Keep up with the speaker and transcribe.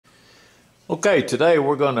Okay, today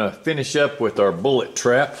we're going to finish up with our bullet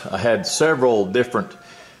trap. I had several different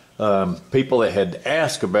people that had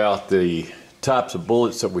asked about the types of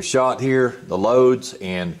bullets that we shot here, the loads,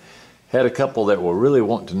 and had a couple that were really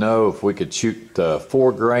wanting to know if we could shoot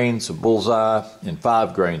 4 grains of Bullseye and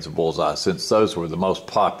 5 grains of Bullseye, since those were the most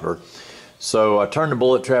popular. So I turned the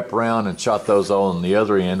bullet trap around and shot those on the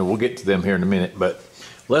other end. We'll get to them here in a minute, but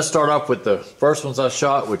let's start off with the first ones I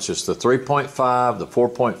shot, which is the 3.5, the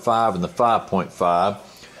 4.5, and the 5.5,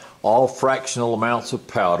 all fractional amounts of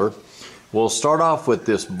powder. We'll start off with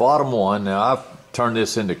this bottom one. Now, I've turned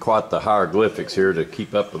this into quite the hieroglyphics here to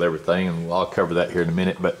keep up with everything, and I'll cover that here in a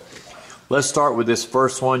minute. But let's start with this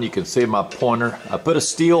first one. You can see my pointer. I put a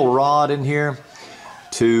steel rod in here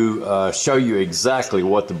to show you exactly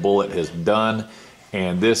what the bullet has done,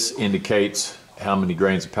 and this indicates how many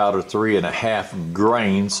grains of powder? 3.5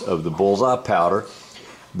 grains of the Bullseye powder.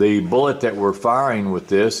 The bullet that we're firing with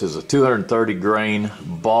this is a 230 grain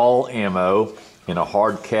ball ammo in a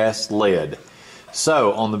hard cast lead.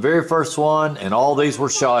 So on the very first one, and all these were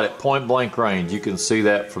shot at point blank range. You can see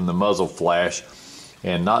that from the muzzle flash,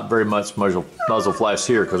 and not very much muzzle flash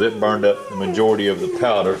here because it burned up the majority of the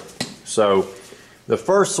powder. So the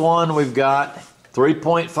first one we've got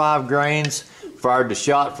 3.5 grains. Fired the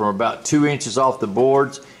shot from about 2 inches off the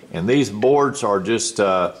boards, and these boards are just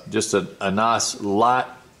a nice light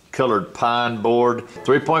colored pine board.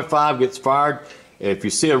 3.5 gets fired. If you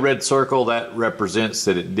see a red circle, that represents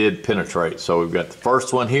that it did penetrate. So we've got the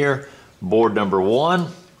first one here, board number 1.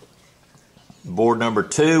 Board number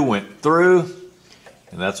 2 went through,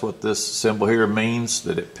 and that's what this symbol here means,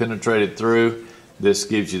 that it penetrated through. This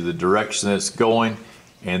gives you the direction that it's going.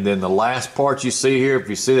 And then the last part you see here, if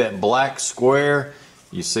you see that black square,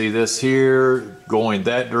 you see this here going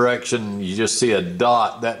that direction, you just see a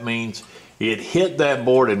dot. That means it hit that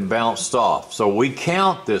board and bounced off. So we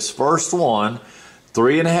count this first one,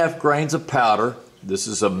 3.5 grains of powder. This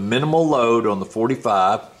is a minimal load on the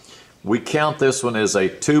 45. We count this one as a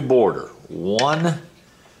 2-boarder. 1,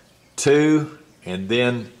 2, and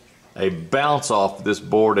then a bounce off this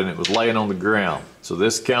board, and it was laying on the ground. So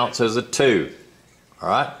this counts as a 2. All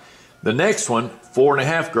right, the next one,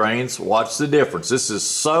 4.5 grains. Watch the difference. This is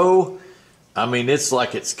so, I mean, it's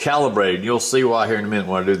like it's calibrated. You'll see why here in a minute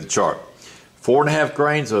when I do the chart. 4.5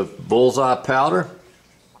 grains of Bullseye powder.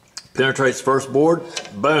 Penetrates first board.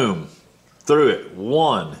 Boom. Through it.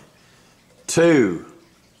 1, 2.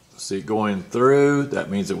 See it going through. That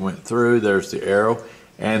means it went through. There's the arrow.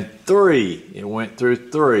 And 3. It went through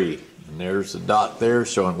 3. And there's the dot there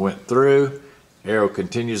showing it went through. Arrow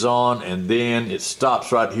continues on, and then it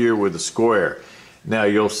stops right here with a square. Now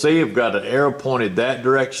you'll see I've got an arrow pointed that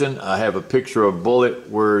direction. I have a picture of a bullet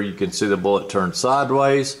where you can see the bullet turn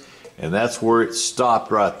sideways, and that's where it stopped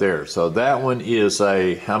right there. So that one is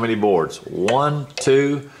a, how many boards? 1,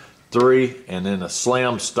 2, 3, and then a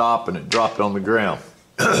slam stop, and it dropped on the ground.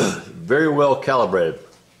 Very well calibrated.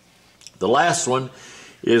 The last one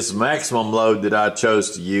is maximum load that I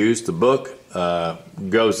chose to use. The book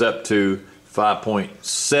goes up to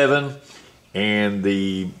 5.7, and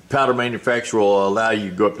the powder manufacturer will allow you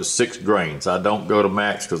to go up to 6 grains. I don't go to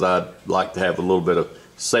max because I like to have a little bit of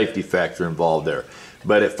safety factor involved there.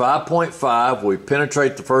 But at 5.5, we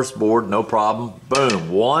penetrate the first board, no problem.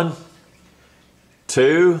 Boom. 1,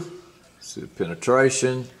 2, see the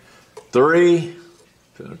penetration. 3,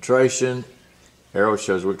 penetration. Arrow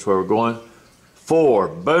shows which way we're going. 4,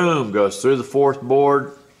 boom, goes through the 4th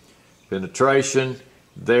board. Penetration.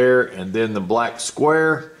 There, and then the black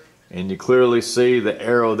square, and you clearly see the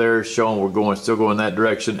arrow there showing we're still going that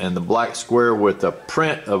direction, and the black square with the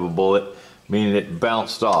print of a bullet, meaning it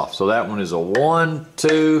bounced off. So that one is a 1,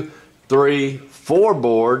 2, 3, 4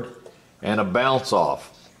 board and a bounce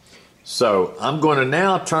off. So I'm going to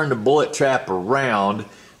now turn the bullet trap around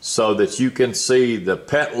so that you can see the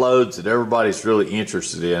pet loads that everybody's really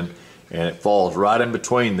interested in, and it falls right in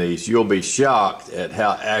between these. You'll be shocked at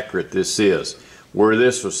how accurate this is. Where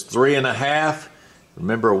this was 3.5,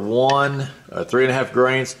 remember 3.5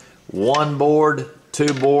 grains, 1 board,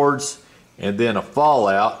 2 boards, and then a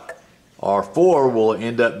fallout. Our 4 will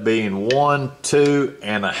end up being 1,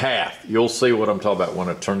 2.5. You'll see what I'm talking about when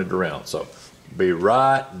I turn it around. So be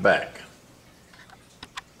right back.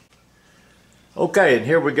 Okay, and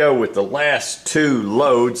here we go with the last 2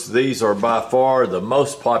 loads. These are by far the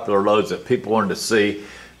most popular loads that people wanted to see.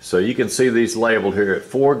 So you can see these labeled here at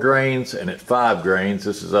 4 grains and at 5 grains.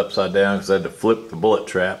 This is upside down because I had to flip the bullet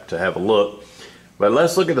trap to have a look. But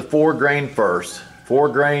let's look at the 4 grain first. 4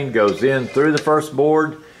 grain goes in through the first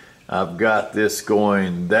board. I've got this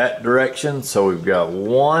going that direction. So we've got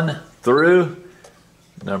 1 through,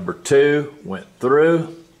 number 2 went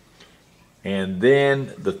through, And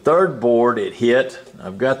then the third board it hit,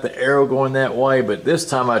 I've got the arrow going that way, but this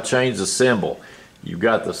time I changed the symbol. You've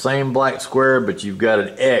got the same black square, but you've got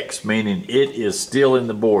an X, meaning it is still in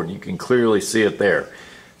the board. You can clearly see it there.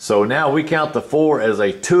 So now we count the 4 as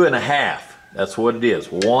a 2.5. That's what it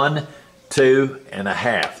is. 1,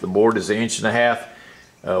 2.5. The board is 1.5 inches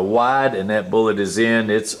wide, and that bullet is in.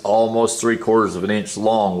 It's almost 3/4 of an inch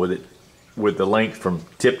long with it, with the length from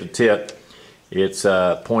tip to tip. It's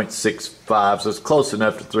 0.65, so it's close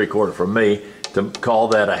enough to 3/4 for me to call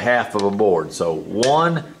that a half of a board. So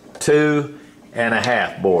 1,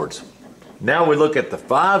 2.5 boards. Now we look at the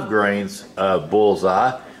 5 grains of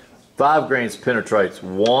Bullseye. 5 grains penetrates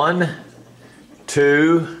 1,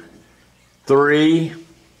 2, 3,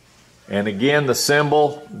 and again the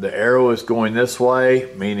symbol, the arrow is going this way,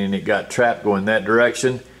 meaning it got trapped going that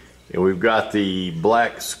direction. And we've got the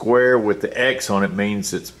black square with the X on it,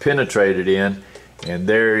 means it's penetrated in, and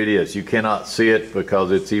there it is. You cannot see it because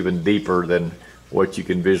it's even deeper than what you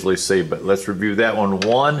can visually see. But let's review that one.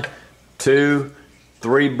 1, 2,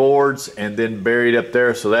 3 boards, and then buried up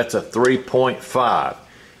there, so that's a 3.5.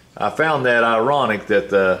 I found that ironic that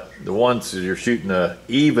the ones that you're shooting a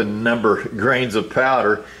even number of grains of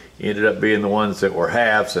powder ended up being the ones that were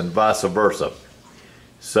halves, and vice versa.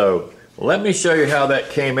 So let me show you how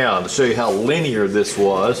that came out. I'll show you how linear this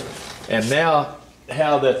was, and now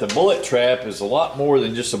how that the bullet trap is a lot more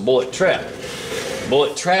than just a bullet trap.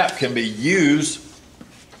 Bullet trap can be used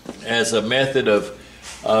as a method of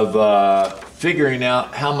figuring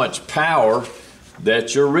out how much power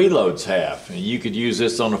that your reloads have. And you could use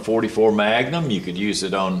this on a 44 Magnum. You could use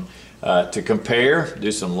it on to compare,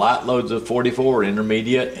 do some light loads of 44 or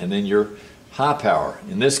intermediate, and then your high power.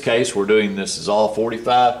 In this case, we're doing this as all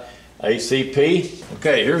 45 ACP.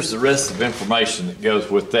 Okay, here's the rest of the information that goes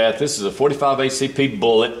with that. This is a 45 ACP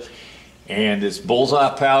bullet, and it's Bullseye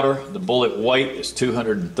powder. The bullet weight is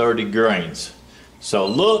 230 grains. So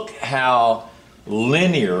look how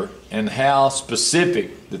linear and how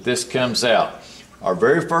specific that this comes out. Our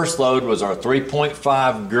very first load was our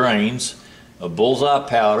 3.5 grains of Bullseye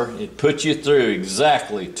powder. It puts you through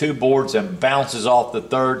exactly 2 boards and bounces off the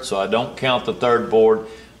third, so I don't count the third board.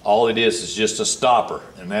 All it is just a stopper,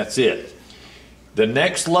 and that's it. The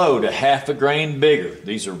next load, a half a grain bigger.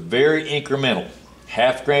 These are very incremental.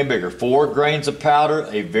 Half grain bigger, 4 grains of powder,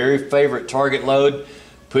 a very favorite target load,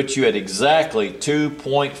 puts you at exactly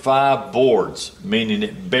 2.5 boards, meaning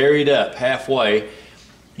it buried up halfway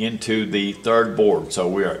into the third board. So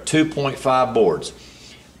we are at 2.5 boards.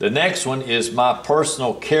 The next one is my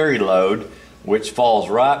personal carry load, which falls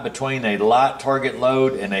right between a light target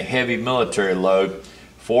load and a heavy military load.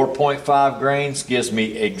 4.5 grains gives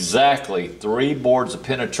me exactly 3 boards of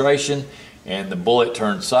penetration, and the bullet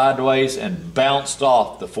turned sideways and bounced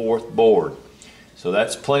off the 4th board. So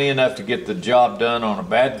that's plenty enough to get the job done on a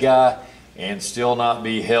bad guy and still not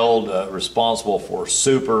be held responsible for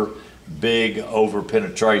super big over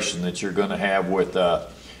penetration that you're going to have with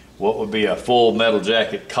what would be a full metal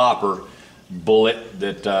jacket copper bullet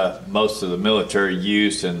that most of the military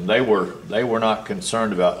used, and they were not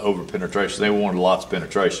concerned about over penetration. They wanted lots of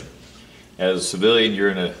penetration. As a civilian, you're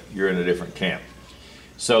in a different camp.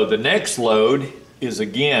 So the next load is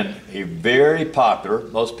again a very popular.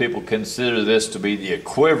 Most people consider this to be the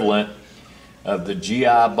equivalent of the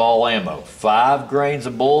GI ball ammo. 5 grains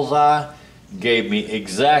of Bullseye gave me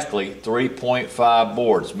exactly 3.5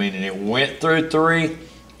 boards, meaning it went through 3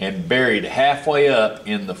 and buried halfway up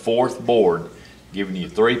in the 4th board, giving you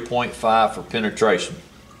 3.5 for penetration.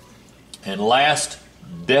 And last,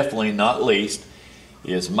 definitely not least,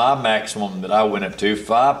 is my maximum that I went up to.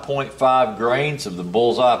 5.5 grains of the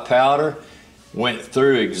Bullseye powder, went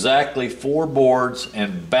through exactly 4 boards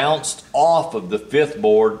and bounced off of the 5th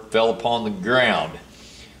board, fell upon the ground.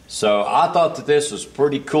 So I thought that this was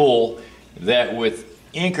pretty cool, that with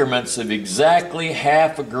increments of exactly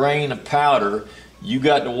half a grain of powder, you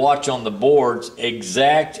got to watch on the boards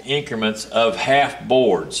exact increments of half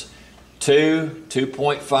boards. 2,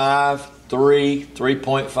 2.5, 3,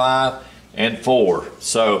 3.5, and 4.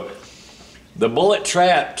 So the bullet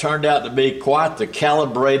trap turned out to be quite the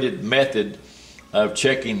calibrated method of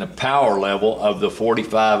checking the power level of the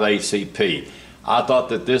 45 ACP. I thought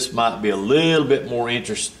that this might be a little bit more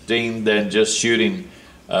interesting than just shooting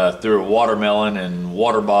through a watermelon and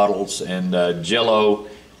water bottles and Jello.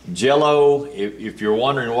 Jello, if you're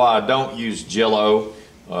wondering why I don't use Jello,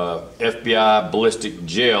 FBI ballistic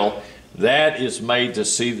gel, that is made to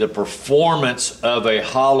see the performance of a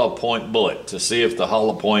hollow point bullet, to see if the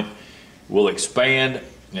hollow point will expand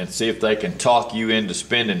and see if they can talk you into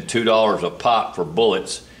spending $2 a pop for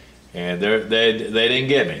bullets. And they didn't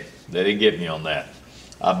get me. They didn't get me on that.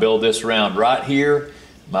 I build this round right here.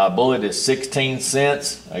 My bullet is 16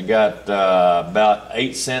 cents. I got about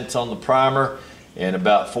 8 cents on the primer and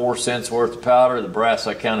about 4 cents worth of powder. The brass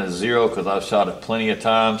I count as 0 because I've shot it plenty of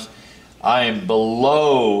times. I am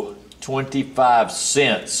below 25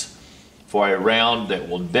 cents for a round that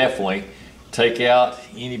will definitely take out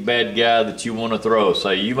any bad guy that you want to throw.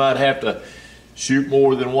 So you might have to shoot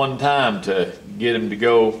more than one time to get him to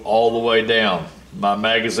go all the way down. My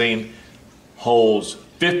magazine holds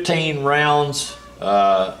 15 rounds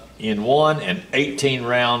in one and 18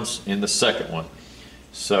 rounds in the second one.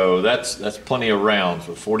 So that's plenty of rounds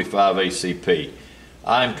with 45 ACP.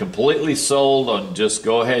 I'm completely sold on just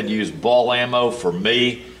go ahead and use ball ammo for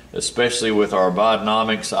me, especially with our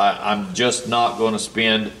Bidenomics. I'm just not going to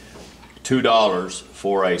spend $2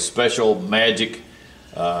 for a special magic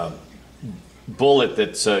bullet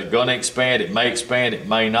that's going to expand. It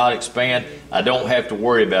may not expand. I don't have to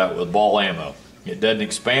worry about it with ball ammo. It doesn't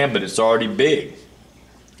expand, but it's already big.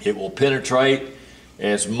 It will penetrate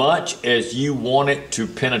as much as you want it to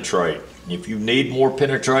penetrate. If you need more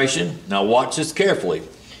penetration, now watch this carefully.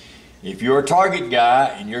 If you're a target guy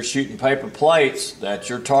and you're shooting paper plates, that's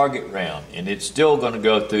your target round, and it's still going to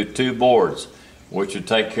go through 2 boards, which would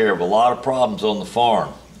take care of a lot of problems on the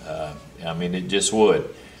farm. I mean, it just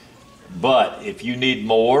would. But if you need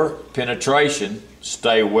more penetration,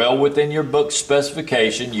 stay well within your book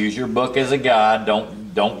specification. Use your book as a guide.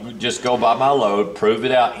 Don't just go by my load. Prove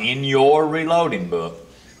it out in your reloading book.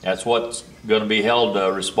 That's what's going to be held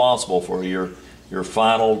responsible for your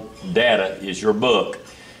final data is your book.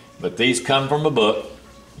 But these come from a book.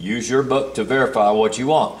 Use your book to verify what you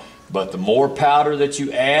want. But the more powder that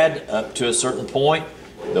you add up to a certain point,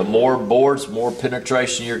 the more boards, more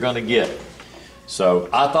penetration you're going to get. So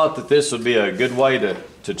I thought that this would be a good way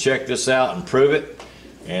to check this out and prove it.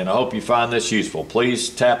 And I hope you find this useful. Please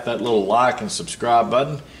tap that little like and subscribe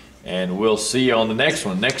button, and we'll see you on the next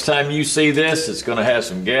one. Next time you see this, it's going to have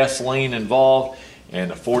some gasoline involved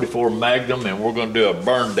and a 44 Magnum, and we're going to do a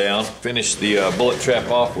burn down, finish the bullet trap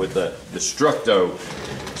off with a Destructo.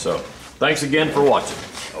 So thanks again for watching.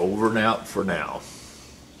 Over and out for now.